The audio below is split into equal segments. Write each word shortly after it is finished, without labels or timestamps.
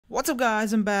What's up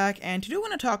guys, I'm back and today we're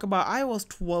going to talk about iOS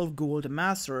 12 Gold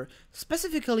Master,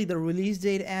 specifically the release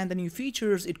date and the new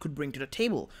features it could bring to the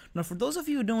table. Now for those of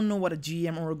you who don't know what a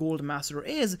GM or a Gold Master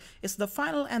is, it's the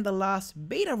final and the last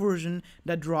beta version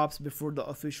that drops before the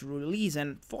official release,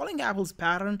 and following Apple's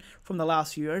pattern from the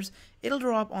last years, it'll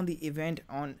drop on the event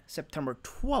on September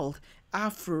 12th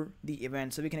after the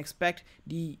event. So we can expect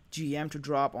the GM to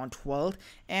drop on 12th,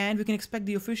 and we can expect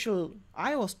the official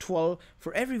iOS 12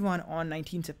 for everyone on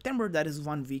 19 September, that is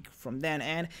 1 week from then.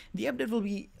 And the update will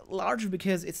be larger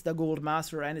because it's the Gold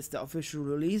Master and it's the official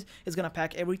release. It's gonna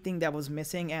pack everything that was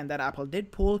missing and that Apple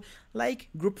did pull, like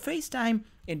group FaceTime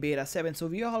in beta 7. So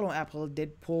we all know Apple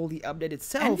did pull the update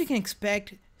itself, and we can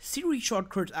expect Siri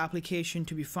shortcuts application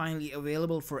to be finally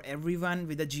available for everyone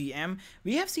with the GM.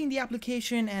 We have seen the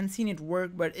application and seen it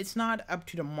work, but it's not up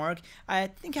to the mark. I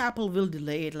think Apple will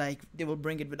delay it, like they will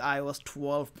bring it with iOS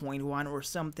 12.1 or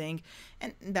something,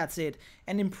 and that's it.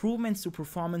 And improvements to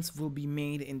performance will be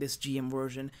made in this GM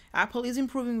version. Apple is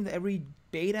improving with every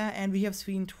beta, and we have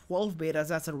seen 12 betas.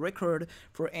 That's a record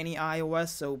for any iOS,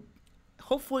 so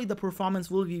hopefully the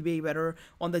performance will be way better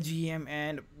on the GM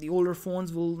and the older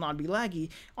phones will not be laggy.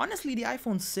 Honestly, the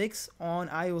iPhone 6 on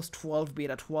iOS 12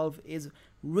 beta 12 is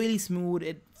really smooth.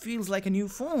 It feels like a new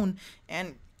phone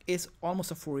and it's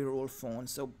almost a 4-year-old phone.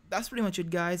 So that's pretty much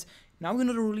it, guys. Now we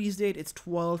know the release date, it's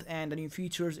 12th, and the new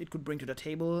features it could bring to the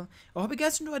table. I hope you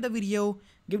guys enjoyed the video.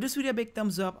 Give this video a big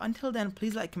thumbs up. Until then,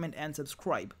 please like, comment, and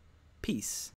subscribe.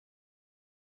 Peace.